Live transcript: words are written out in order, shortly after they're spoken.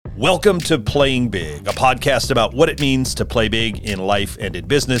Welcome to Playing Big, a podcast about what it means to play big in life and in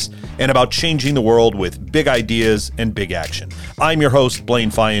business, and about changing the world with big ideas and big action. I'm your host,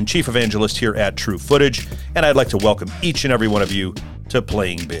 Blaine, Chief Evangelist here at True Footage, and I'd like to welcome each and every one of you to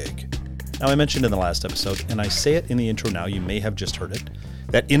Playing Big. Now, I mentioned in the last episode, and I say it in the intro now, you may have just heard it,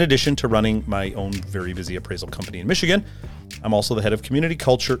 that in addition to running my own very busy appraisal company in Michigan, I'm also the head of community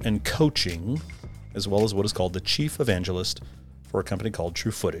culture and coaching, as well as what is called the Chief Evangelist for a company called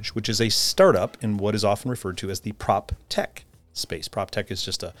True Footage, which is a startup in what is often referred to as the prop tech space. Prop tech is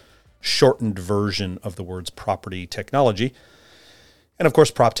just a shortened version of the words property technology. And of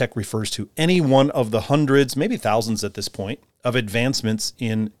course, prop tech refers to any one of the hundreds, maybe thousands at this point, of advancements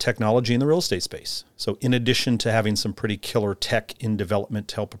in technology in the real estate space. So in addition to having some pretty killer tech in development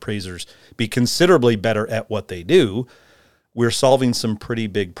to help appraisers be considerably better at what they do, we're solving some pretty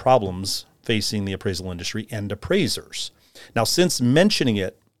big problems facing the appraisal industry and appraisers. Now, since mentioning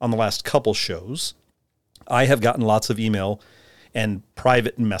it on the last couple shows, I have gotten lots of email and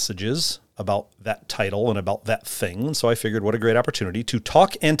private messages about that title and about that thing. And so I figured what a great opportunity to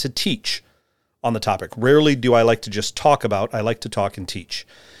talk and to teach on the topic. Rarely do I like to just talk about, I like to talk and teach.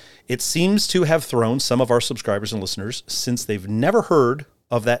 It seems to have thrown some of our subscribers and listeners since they've never heard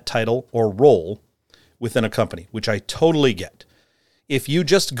of that title or role within a company, which I totally get. If you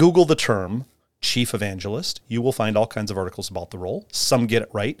just Google the term Chief Evangelist, you will find all kinds of articles about the role. Some get it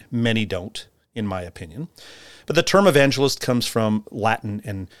right, many don't, in my opinion. But the term evangelist comes from Latin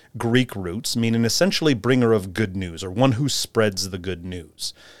and Greek roots, meaning essentially bringer of good news, or one who spreads the good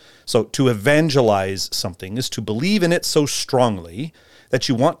news. So to evangelize something is to believe in it so strongly that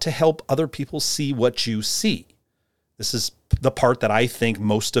you want to help other people see what you see. This is the part that I think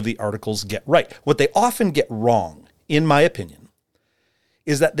most of the articles get right. What they often get wrong, in my opinion,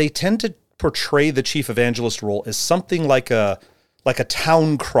 is that they tend to portray the chief evangelist role as something like a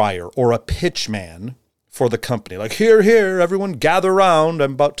town crier or a pitch man for the company. Like, here, everyone gather around,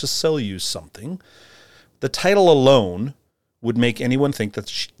 I'm about to sell you something. The title alone would make anyone think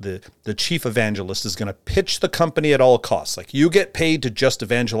that the chief evangelist is going to pitch the company at all costs. Like, you get paid to just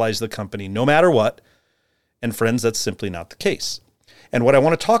evangelize the company no matter what. And friends, that's simply not the case. And what I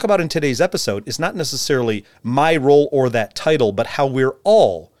want to talk about in today's episode is not necessarily my role or that title, but how we're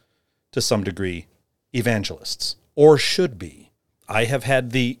all, to some degree, evangelists, or should be. I have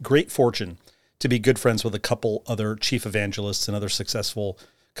had the great fortune to be good friends with a couple other chief evangelists and other successful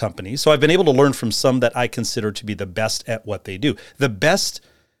companies. So I've been able to learn from some that I consider to be the best at what they do. The best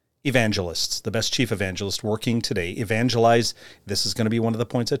evangelists, the best chief evangelists working today, evangelize, this is going to be one of the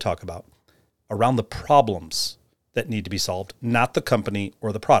points I talk about, around the problems that need to be solved, not the company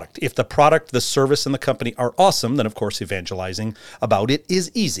or the product. If the product, the service, and the company are awesome, then of course evangelizing about it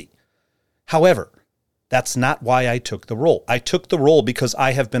is easy. However, that's not why I took the role. I took the role because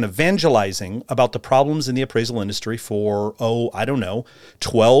I have been evangelizing about the problems in the appraisal industry for,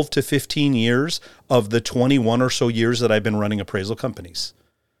 12 to 15 years of the 21 or so years that I've been running appraisal companies.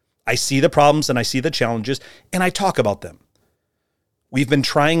 I see the problems and I see the challenges and I talk about them. We've been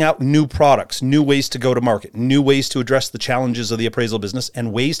trying out new products, new ways to go to market, new ways to address the challenges of the appraisal business,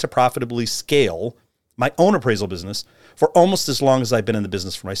 and ways to profitably scale my own appraisal business for almost as long as I've been in the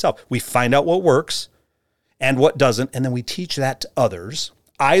business for myself. We find out what works and what doesn't, and then we teach that to others,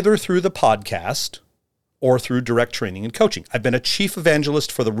 either through the podcast or through direct training and coaching. I've been a chief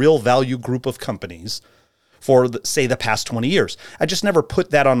evangelist for the Real Value group of companies for, say, the past 20 years. I just never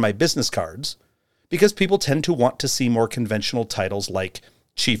put that on my business cards because people tend to want to see more conventional titles like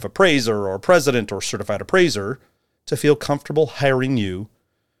chief appraiser or president or certified appraiser to feel comfortable hiring you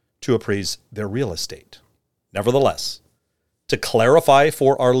to appraise their real estate. Nevertheless, to clarify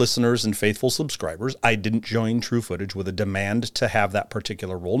for our listeners and faithful subscribers, I didn't join True Footage with a demand to have that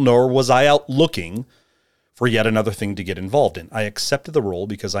particular role, nor was I out looking for yet another thing to get involved in. I accepted the role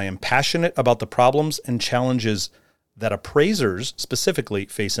because I am passionate about the problems and challenges that appraisers specifically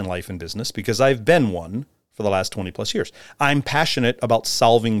face in life and business, because I've been one for the last 20 plus years. I'm passionate about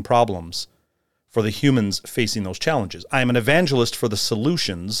solving problems for the humans facing those challenges. I am an evangelist for the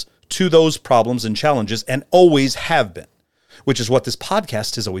solutions to those problems and challenges, and always have been, which is what this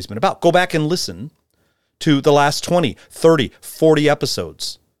podcast has always been about. Go back and listen to the last 20, 30, 40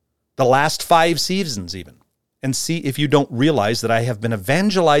 episodes, the last 5 seasons even, and see if you don't realize that I have been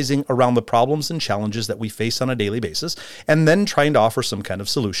evangelizing around the problems and challenges that we face on a daily basis, and then trying to offer some kind of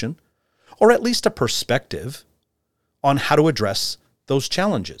solution, or at least a perspective on how to address those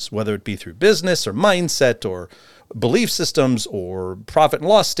challenges, whether it be through business or mindset or belief systems or profit and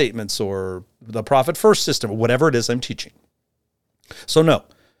loss statements or the profit first system, or whatever it is I'm teaching. So no,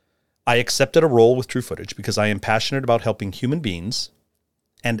 I accepted a role with True Footage because I am passionate about helping human beings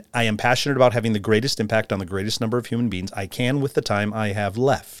And I am passionate about having the greatest impact on the greatest number of human beings I can with the time I have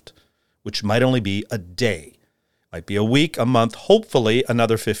left, which might only be a day, might be a week, a month, hopefully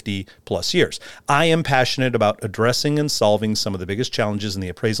another 50 plus years. I am passionate about addressing and solving some of the biggest challenges in the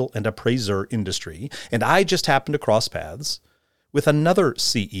appraisal and appraiser industry. And I just happened to cross paths with another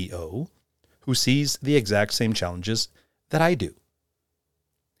CEO who sees the exact same challenges that I do.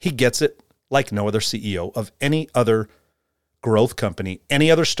 He gets it like no other CEO of any other growth company,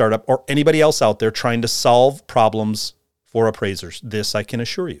 any other startup, or anybody else out there trying to solve problems for appraisers. This I can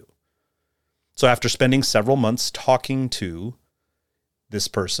assure you. So after spending several months talking to this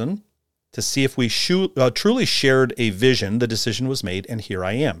person to see if we truly shared a vision, the decision was made, and here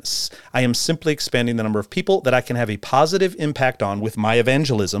I am. I am simply expanding the number of people that I can have a positive impact on with my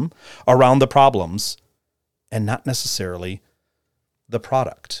evangelism around the problems and not necessarily the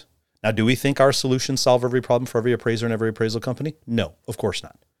product. Now, do we think our solutions solve every problem for every appraiser and every appraisal company? No, of course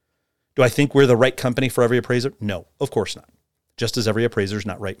not. Do I think we're the right company for every appraiser? No, of course not. Just as every appraiser is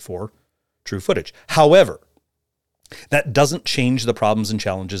not right for true footage. However, that doesn't change the problems and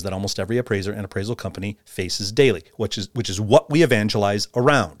challenges that almost every appraiser and appraisal company faces daily, which is what we evangelize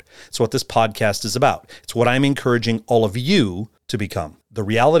around. It's what this podcast is about. It's what I'm encouraging all of you to become. The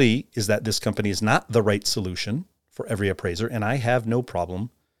reality is that this company is not the right solution for every appraiser, and I have no problem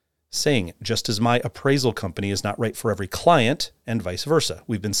saying it, just as my appraisal company is not right for every client and vice versa.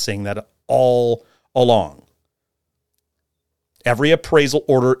 We've been saying that all along. Every appraisal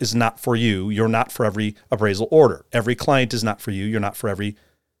order is not for you. You're not for every appraisal order. Every client is not for you. You're not for every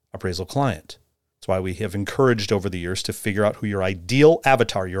appraisal client. That's why we have encouraged over the years to figure out who your ideal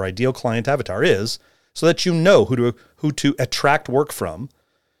avatar, your ideal client avatar is, so that you know who to attract work from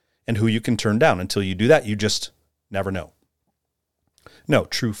and who you can turn down. Until you do that, you just never know. No,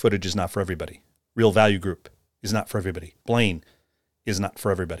 true footage is not for everybody. Real Value Group is not for everybody. Blaine is not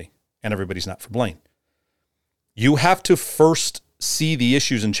for everybody. And everybody's not for Blaine. You have to first see the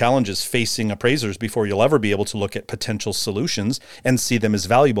issues and challenges facing appraisers before you'll ever be able to look at potential solutions and see them as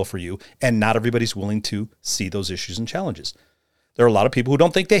valuable for you. And not everybody's willing to see those issues and challenges. There are a lot of people who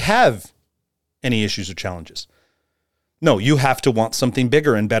don't think they have any issues or challenges. No, you have to want something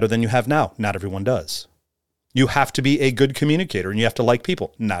bigger and better than you have now. Not everyone does. You have to be a good communicator and you have to like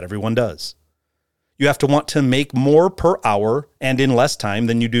people. Not everyone does. You have to want to make more per hour and in less time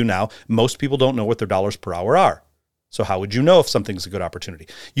than you do now. Most people don't know what their dollars per hour are. So how would you know if something's a good opportunity?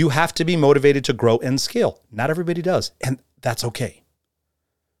 You have to be motivated to grow and scale. Not everybody does, and that's okay.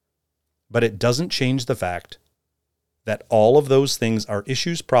 But it doesn't change the fact that all of those things are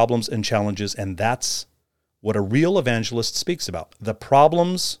issues, problems, and challenges, and that's what a real evangelist speaks about. The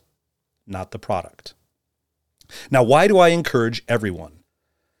problems, not the product. Now, why do I encourage everyone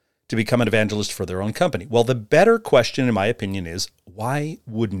to become an evangelist for their own company? Well, the better question, in my opinion, is why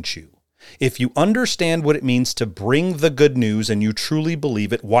wouldn't you? If you understand what it means to bring the good news and you truly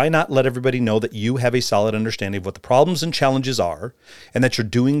believe it, why not let everybody know that you have a solid understanding of what the problems and challenges are and that you're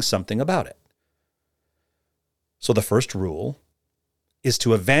doing something about it? So the first rule is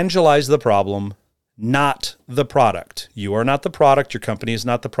to evangelize the problem, not the product. You are not the product. Your company is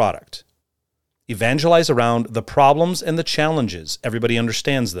not the product. Evangelize around the problems and the challenges. Everybody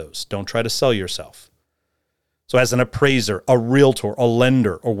understands those. Don't try to sell yourself. So as an appraiser, a realtor, a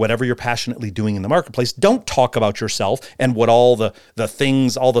lender, or whatever you're passionately doing in the marketplace, don't talk about yourself and what all the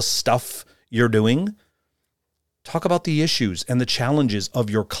things, all the stuff you're doing. Talk about the issues and the challenges of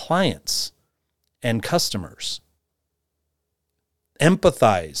your clients and customers.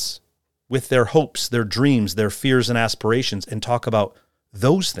 Empathize with their hopes, their dreams, their fears and aspirations, and talk about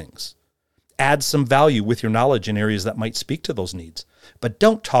those things. Add some value with your knowledge in areas that might speak to those needs. But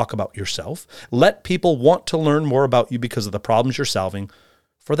don't talk about yourself. Let people want to learn more about you because of the problems you're solving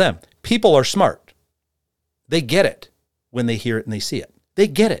for them. People are smart. They get it when they hear it and they see it. They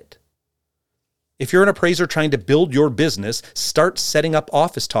get it. If you're an appraiser trying to build your business, start setting up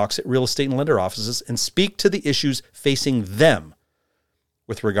office talks at real estate and lender offices and speak to the issues facing them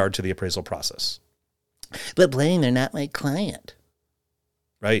with regard to the appraisal process. But Blaine, they're not my client.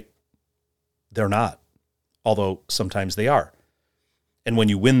 Right? They're not, although sometimes they are. And when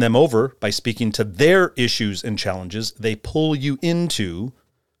you win them over by speaking to their issues and challenges, they pull you into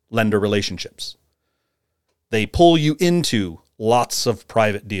lender relationships. They pull you into lots of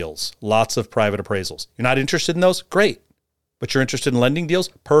private deals, lots of private appraisals. You're not interested in those? Great. But you're interested in lending deals?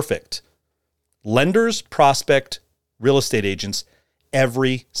 Perfect. Lenders prospect real estate agents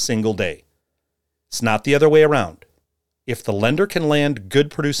every single day. It's not the other way around. If the lender can land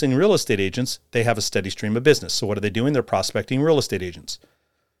good producing real estate agents, they have a steady stream of business. So what are they doing? They're prospecting real estate agents.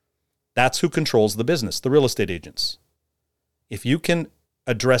 That's who controls the business, the real estate agents. If you can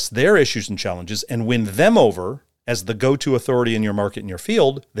address their issues and challenges and win them over as the go-to authority in your market and your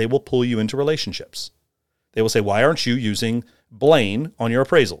field, they will pull you into relationships. They will say, why aren't you using Blaine on your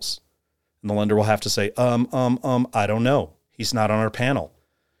appraisals? And the lender will have to say, I don't know. He's not on our panel.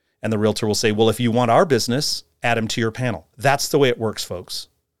 And the realtor will say, well, if you want our business, add him to your panel. That's the way it works, folks.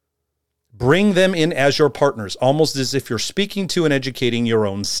 Bring them in as your partners, almost as if you're speaking to and educating your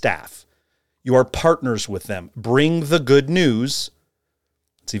own staff. You are partners with them. Bring the good news,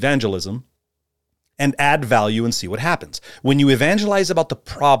 it's evangelism, and add value and see what happens. When you evangelize about the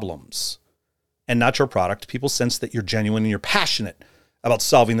problems and not your product, people sense that you're genuine and you're passionate about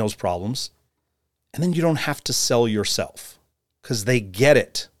solving those problems. And then you don't have to sell yourself because they get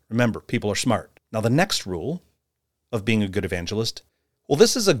it. Remember, people are smart. Now, the next rule of being a good evangelist, well,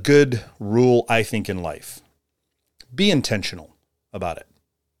 this is a good rule, I think, in life. Be intentional about it.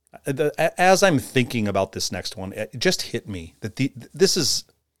 As I'm thinking about this next one, it just hit me that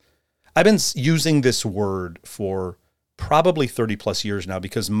I've been using this word for probably 30 plus years now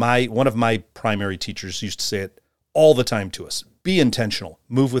because one of my primary teachers used to say it all the time to us. Be intentional.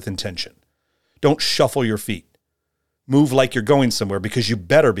 Move with intention. Don't shuffle your feet. Move like you're going somewhere because you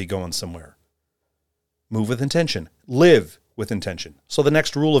better be going somewhere. Move with intention. Live with intention. So the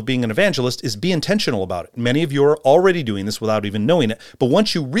next rule of being an evangelist is be intentional about it. Many of you are already doing this without even knowing it. But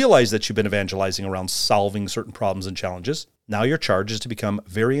once you realize that you've been evangelizing around solving certain problems and challenges, now your charge is to become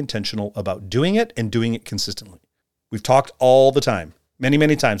very intentional about doing it and doing it consistently. We've talked all the time, many,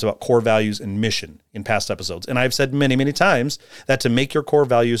 many times about core values and mission in past episodes. And I've said many, many times that to make your core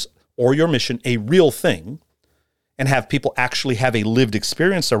values or your mission a real thing and have people actually have a lived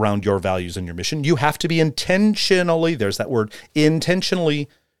experience around your values and your mission, you have to be intentionally, there's that word, intentionally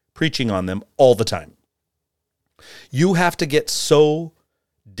preaching on them all the time. You have to get so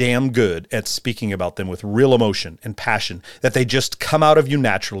damn good at speaking about them with real emotion and passion that they just come out of you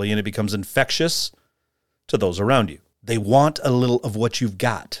naturally and it becomes infectious to those around you. They want a little of what you've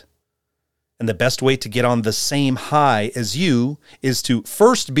got. And the best way to get on the same high as you is to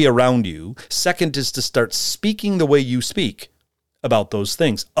first be around you. Second is to start speaking the way you speak about those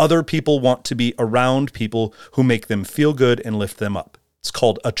things. Other people want to be around people who make them feel good and lift them up. It's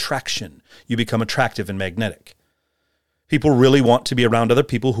called attraction. You become attractive and magnetic. People really want to be around other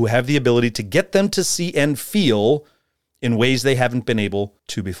people who have the ability to get them to see and feel in ways they haven't been able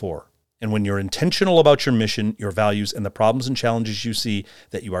to before. And when you're intentional about your mission, your values, and the problems and challenges you see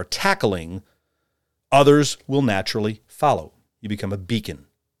that you are tackling, others will naturally follow. You become a beacon,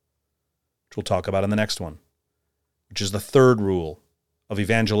 which we'll talk about in the next one, which is the third rule of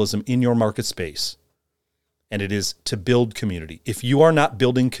evangelism in your market space. And it is to build community. If you are not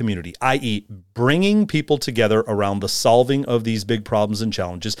building community, i.e. bringing people together around the solving of these big problems and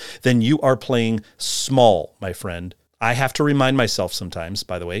challenges, then you are playing small, my friend. I have to remind myself sometimes,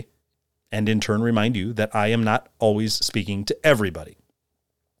 by the way, and in turn remind you that I am not always speaking to everybody.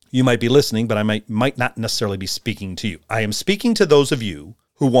 You might be listening, but I might not necessarily be speaking to you. I am speaking to those of you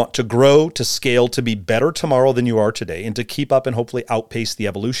who want to grow, to scale, to be better tomorrow than you are today, and to keep up and hopefully outpace the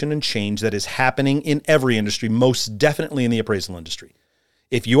evolution and change that is happening in every industry, most definitely in the appraisal industry.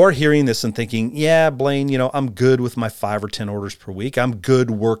 If you are hearing this and thinking, yeah, Blaine, I'm good with my 5 or 10 orders per week. I'm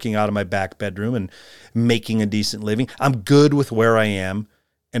good working out of my back bedroom and making a decent living. I'm good with where I am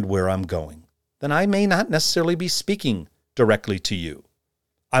and where I'm going. Then I may not necessarily be speaking directly to you.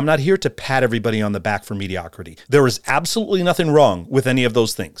 I'm not here to pat everybody on the back for mediocrity. There is absolutely nothing wrong with any of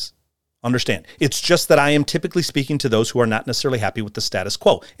those things. Understand. It's just that I am typically speaking to those who are not necessarily happy with the status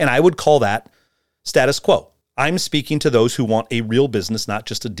quo. And I would call that status quo. I'm speaking to those who want a real business, not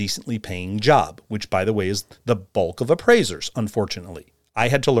just a decently paying job, which, by the way, is the bulk of appraisers, unfortunately. I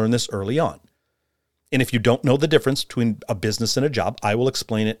had to learn this early on. And if you don't know the difference between a business and a job, I will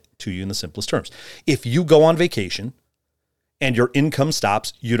explain it to you in the simplest terms. If you go on vacation and your income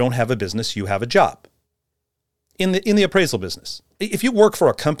stops, you don't have a business, you have a job. In the appraisal business, if you work for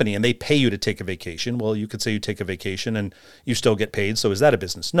a company and they pay you to take a vacation, well, you could say you take a vacation and you still get paid. So is that a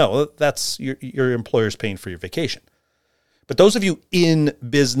business? No, that's your employer's paying for your vacation. But those of you in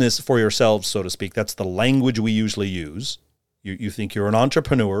business for yourselves, so to speak, that's the language we usually use. You think you're an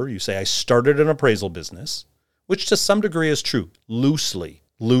entrepreneur. You say, I started an appraisal business, which to some degree is true, loosely.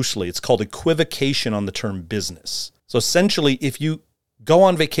 It's called equivocation on the term business. So essentially, if you go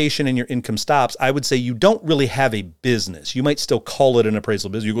on vacation and your income stops, I would say you don't really have a business. You might still call it an appraisal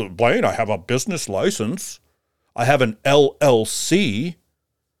business. You go, Blaine, I have a business license. I have an LLC.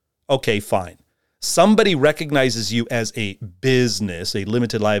 Okay, fine. Somebody recognizes you as a business, a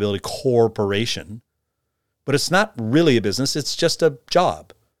limited liability corporation, but it's not really a business. It's just a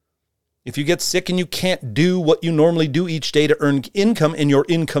job. If you get sick and you can't do what you normally do each day to earn income and your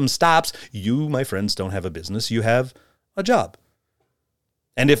income stops, you, my friends, don't have a business. You have a job.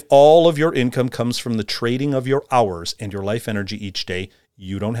 And if all of your income comes from the trading of your hours and your life energy each day,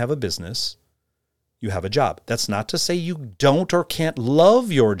 you don't have a business. You have a job. That's not to say you don't or can't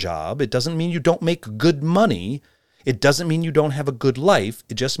love your job. It doesn't mean you don't make good money. It doesn't mean you don't have a good life.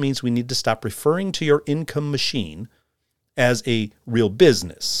 It just means we need to stop referring to your income machine as a real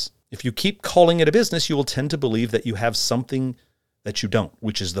business. If you keep calling it a business, you will tend to believe that you have something that you don't,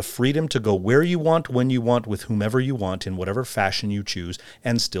 which is the freedom to go where you want, when you want, with whomever you want, in whatever fashion you choose,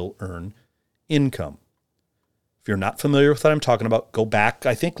 and still earn income. If you're not familiar with what I'm talking about, go back,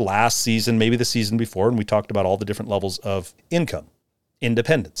 I think last season, maybe the season before, and we talked about all the different levels of income,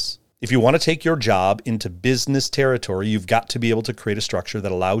 independence. If you want to take your job into business territory, you've got to be able to create a structure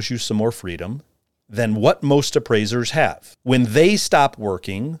that allows you some more freedom than what most appraisers have. When they stop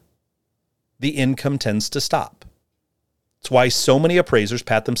working, the income tends to stop. It's why so many appraisers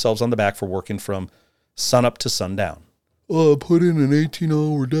pat themselves on the back for working from sun up to sundown. Oh, put in an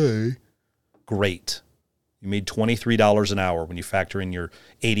 18-hour day. Great. You made $23 an hour when you factor in your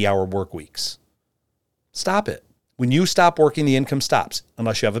 80-hour work weeks. Stop it. When you stop working, the income stops,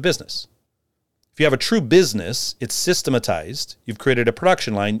 unless you have a business. If you have a true business, it's systematized. You've created a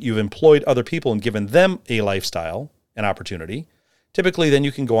production line. You've employed other people and given them a lifestyle, an opportunity. Typically, then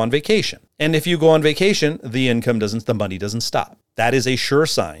you can go on vacation. And if you go on vacation, the money doesn't stop. That is a sure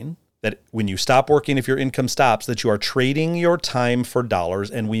sign that when you stop working, if your income stops, that you are trading your time for dollars,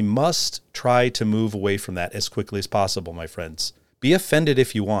 and we must try to move away from that as quickly as possible, my friends. Be offended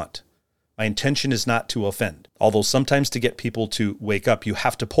if you want. My intention is not to offend, although sometimes to get people to wake up, you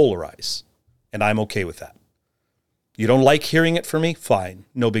have to polarize, and I'm okay with that. You don't like hearing it from me? Fine,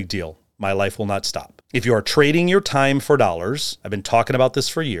 no big deal. My life will not stop. If you are trading your time for dollars, I've been talking about this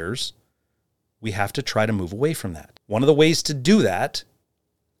for years, we have to try to move away from that. One of the ways to do that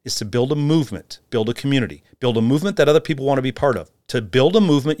is to build a movement, build a community, build a movement that other people want to be part of. To build a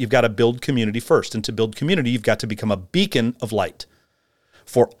movement, you've got to build community first. And to build community, you've got to become a beacon of light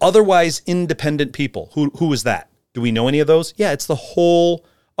for otherwise independent people. Who is that? Do we know any of those? Yeah, it's the whole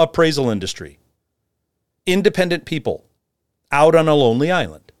appraisal industry. Independent people out on a lonely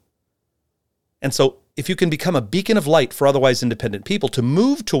island. And so if you can become a beacon of light for otherwise independent people to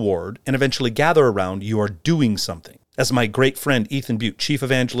move toward and eventually gather around, you are doing something. As my great friend Ethan Butte, Chief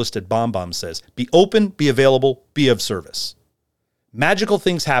Evangelist at BombBomb says, be open, be available, be of service. Magical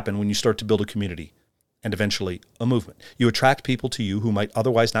things happen when you start to build a community and eventually a movement. You attract people to you who might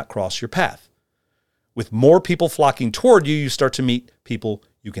otherwise not cross your path. With more people flocking toward you, you start to meet people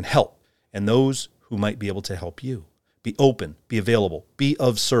you can help and those who might be able to help you. Be open, be available, be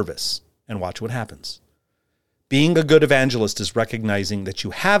of service, and watch what happens. Being a good evangelist is recognizing that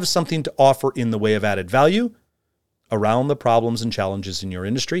you have something to offer in the way of added value around the problems and challenges in your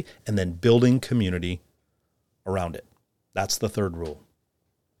industry, and then building community around it. That's the third rule.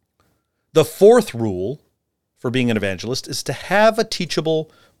 The fourth rule for being an evangelist is to have a teachable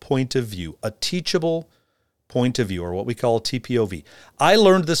point of view, or what we call a TPOV. I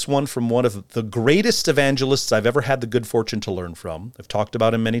learned this one from one of the greatest evangelists I've ever had the good fortune to learn from. I've talked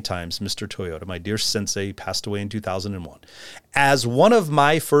about him many times, Mr. Toyota, my dear sensei, passed away in 2001. As one of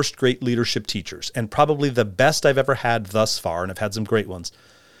my first great leadership teachers, and probably the best I've ever had thus far, and I've had some great ones,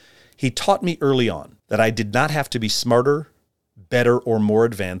 he taught me early on that I did not have to be smarter, better, or more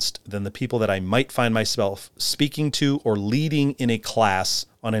advanced than the people that I might find myself speaking to or leading in a class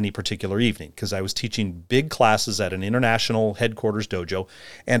on any particular evening, because I was teaching big classes at an international headquarters dojo,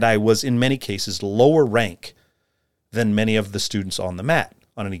 and I was in many cases lower rank than many of the students on the mat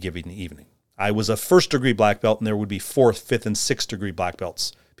on any given evening. I was a first-degree black belt, and there would be fourth, fifth, and sixth-degree black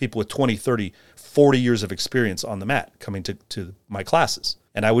belts, people with 20, 30, 40 years of experience on the mat coming to my classes.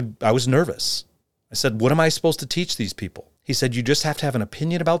 And I was nervous. I said, what am I supposed to teach these people? He said, you just have to have an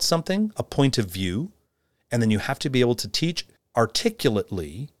opinion about something, a point of view, and then you have to be able to teach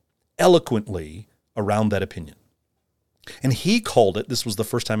articulately, eloquently around that opinion. And he called it, this was the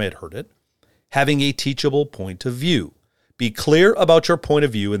first time I had heard it, having a teachable point of view. Be clear about your point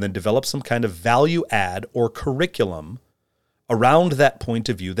of view and then develop some kind of value add or curriculum around that point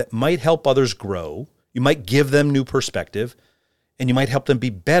of view that might help others grow. You might give them new perspective, and you might help them be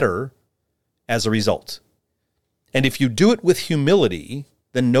better as a result. And if you do it with humility,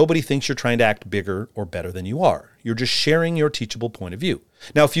 then nobody thinks you're trying to act bigger or better than you are. You're just sharing your teachable point of view.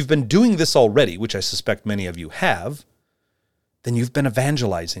 Now, if you've been doing this already, which I suspect many of you have, then you've been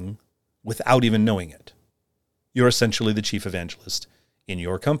evangelizing without even knowing it. You're essentially the chief evangelist in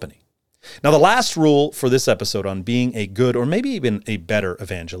your company. Now, the last rule for this episode on being a good or maybe even a better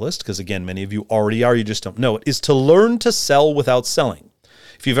evangelist, because again, many of you already are, you just don't know it, is to learn to sell without selling.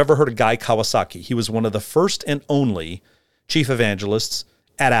 If you've ever heard of Guy Kawasaki, he was one of the first and only chief evangelists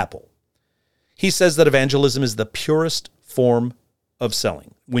at Apple. He says that evangelism is the purest form of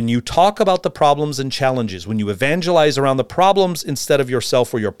selling. When you talk about the problems and challenges, when you evangelize around the problems instead of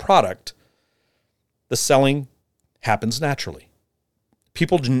yourself or your product, the selling happens naturally.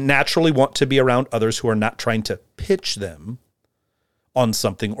 People naturally want to be around others who are not trying to pitch them on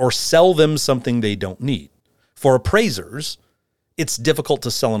something or sell them something they don't need. For appraisers, it's difficult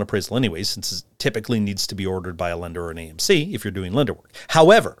to sell an appraisal anyway, since it typically needs to be ordered by a lender or an AMC if you're doing lender work.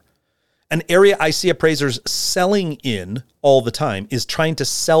 However, an area I see appraisers selling in all the time is trying to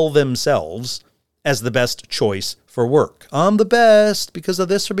sell themselves as the best choice for work. I'm the best because of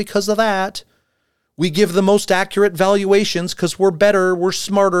this or because of that. We give the most accurate valuations because we're better, we're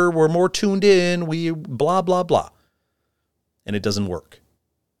smarter, we're more tuned in, we blah, blah, blah. And it doesn't work.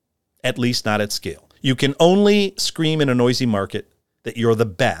 At least not at scale. You can only scream in a noisy market that you're the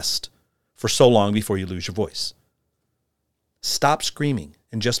best for so long before you lose your voice. Stop screaming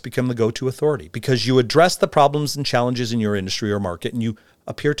and just become the go-to authority because you address the problems and challenges in your industry or market and you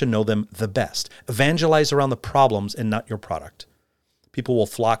appear to know them the best. Evangelize around the problems and not your product. People will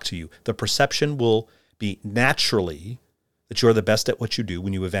flock to you. The perception will be naturally that you're the best at what you do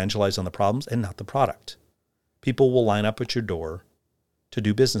when you evangelize on the problems and not the product. People will line up at your door to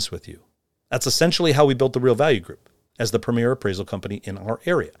do business with you. That's essentially how we built the Real Value Group as the premier appraisal company in our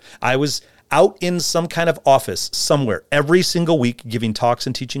area. I was out in some kind of office somewhere every single week giving talks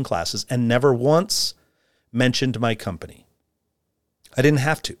and teaching classes and never once mentioned my company. I didn't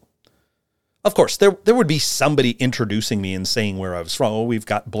have to. Of course, there would be somebody introducing me and saying where I was from. Oh, we've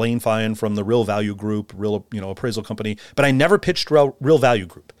got Blaine from the Real Value Group, real appraisal company. But I never pitched Real Value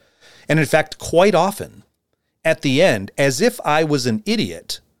Group. And in fact, quite often, at the end, as if I was an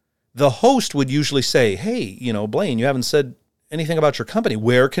idiot, the host would usually say, hey, Blaine, you haven't said anything about your company.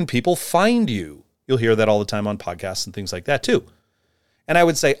 Where can people find you? You'll hear that all the time on podcasts and things like that too. And I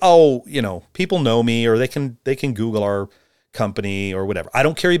would say, people know me or they can Google our company or whatever. I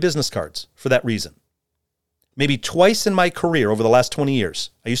don't carry business cards for that reason. Maybe twice in my career over the last 20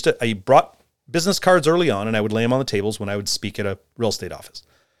 years, I brought business cards early on and I would lay them on the tables when I would speak at a real estate office.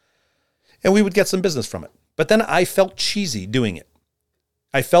 And we would get some business from it. But then I felt cheesy doing it.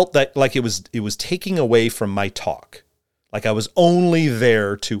 I felt that like it was taking away from my talk. Like I was only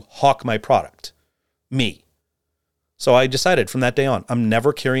there to hawk my product. Me. So I decided from that day on, I'm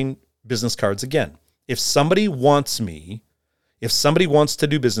never carrying business cards again. If somebody wants to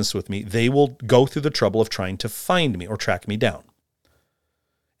do business with me, they will go through the trouble of trying to find me or track me down.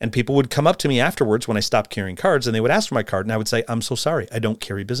 And people would come up to me afterwards when I stopped carrying cards and they would ask for my card and I would say, I'm so sorry, I don't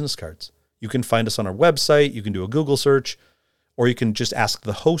carry business cards. You can find us on our website, you can do a Google search, or you can just ask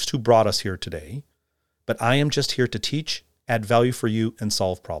the host who brought us here today. But I am just here to teach, add value for you, and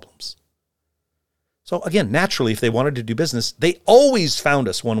solve problems. So again, naturally, if they wanted to do business, they always found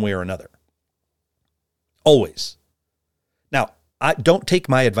us one way or another. Always. Now, don't take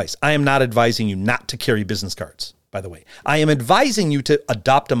my advice. I am not advising you not to carry business cards, by the way. I am advising you to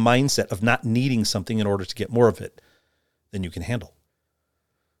adopt a mindset of not needing something in order to get more of it than you can handle.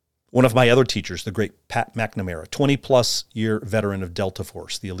 One of my other teachers, the great Pat McNamara, 20-plus year veteran of Delta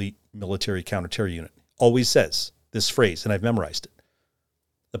Force, the elite military counter-terror unit, always says this phrase, and I've memorized it.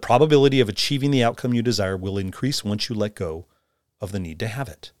 The probability of achieving the outcome you desire will increase once you let go of the need to have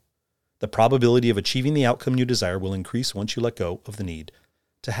it. The probability of achieving the outcome you desire will increase once you let go of the need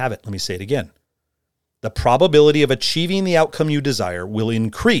to have it. Let me say it again. The probability of achieving the outcome you desire will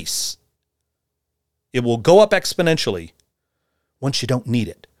increase. It will go up exponentially once you don't need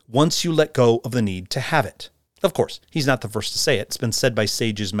it, once you let go of the need to have it. Of course, he's not the first to say it. It's been said by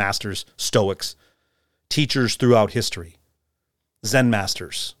sages, masters, stoics, teachers throughout history, Zen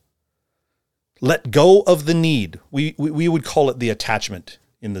masters. Let go of the need. We would call it the attachment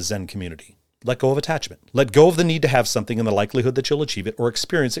in the Zen community. Let go of attachment. Let go of the need to have something, and the likelihood that you'll achieve it or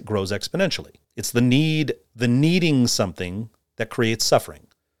experience it grows exponentially. It's the needing something that creates suffering.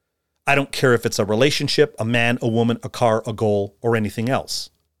 I don't care if it's a relationship, a man, a woman, a car, a goal, or anything else.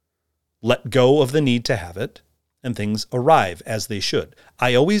 Let go of the need to have it, and things arrive as they should.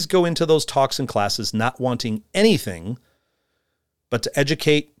 I always go into those talks and classes not wanting anything but to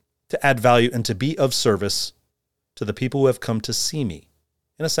educate, to add value, and to be of service to the people who have come to see me.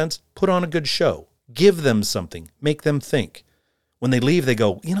 In a sense, put on a good show. Give them something. Make them think. When they leave, they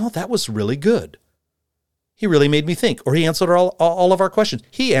go, that was really good. He really made me think. Or he answered all of our questions.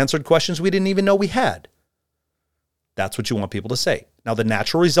 He answered questions we didn't even know we had. That's what you want people to say. Now, the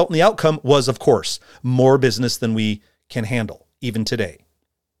natural result in the outcome was, of course, more business than we can handle, even today.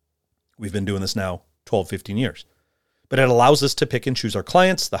 We've been doing this now 12, 15 years. But it allows us to pick and choose our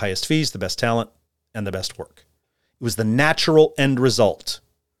clients, the highest fees, the best talent, and the best work. It was the natural end result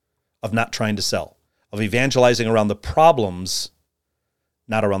of not trying to sell, of evangelizing around the problems,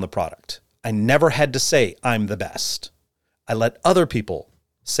 not around the product. I never had to say, I'm the best. I let other people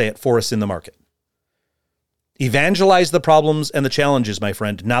say it for us in the market. Evangelize the problems and the challenges, my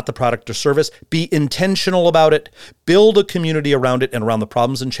friend, not the product or service. Be intentional about it. Build a community around it and around the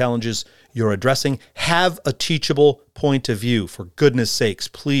problems and challenges you're addressing. Have a teachable point of view, for goodness sakes,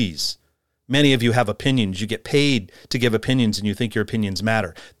 please. Many of you have opinions. You get paid to give opinions and you think your opinions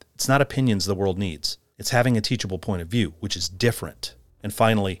matter. It's not opinions the world needs. It's having a teachable point of view, which is different. And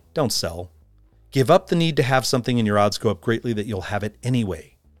finally, don't sell. Give up the need to have something and your odds go up greatly that you'll have it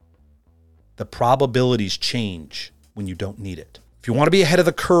anyway. The probabilities change when you don't need it. If you want to be ahead of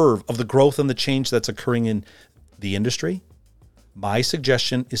the curve of the growth and the change that's occurring in the industry, my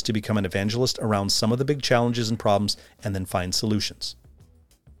suggestion is to become an evangelist around some of the big challenges and problems and then find solutions.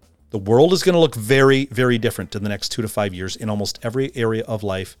 The world is going to look very, very different in the next 2 to 5 years in almost every area of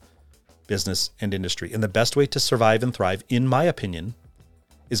life, business, and industry. And the best way to survive and thrive, in my opinion,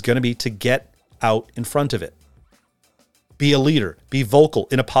 is going to be to get out in front of it. Be a leader. Be vocal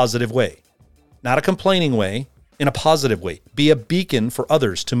in a positive way. Not a complaining way, in a positive way. Be a beacon for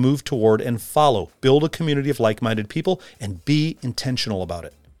others to move toward and follow. Build a community of like-minded people and be intentional about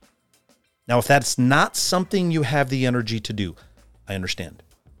it. Now, if that's not something you have the energy to do, I understand.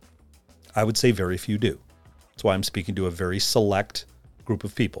 I would say very few do. That's why I'm speaking to a very select group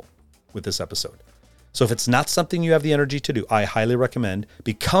of people with this episode. So if it's not something you have the energy to do, I highly recommend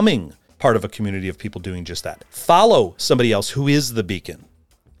becoming part of a community of people doing just that. Follow somebody else who is the beacon.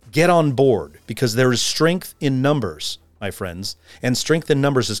 Get on board, because there is strength in numbers, my friends, and strength in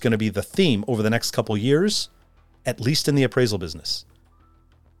numbers is going to be the theme over the next couple years, at least in the appraisal business.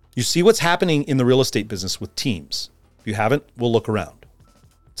 You see what's happening in the real estate business with teams. If you haven't, we'll look around.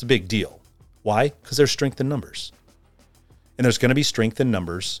 It's a big deal. Why? Because there's strength in numbers. And there's going to be strength in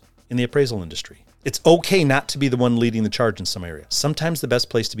numbers in the appraisal industry. It's okay not to be the one leading the charge in some area. Sometimes the best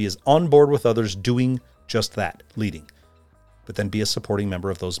place to be is on board with others doing just that, leading. But then be a supporting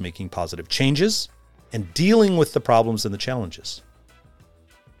member of those making positive changes and dealing with the problems and the challenges.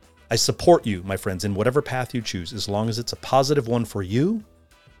 I support you, my friends, in whatever path you choose, as long as it's a positive one for you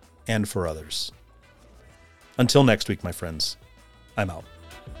and for others. Until next week, my friends, I'm out.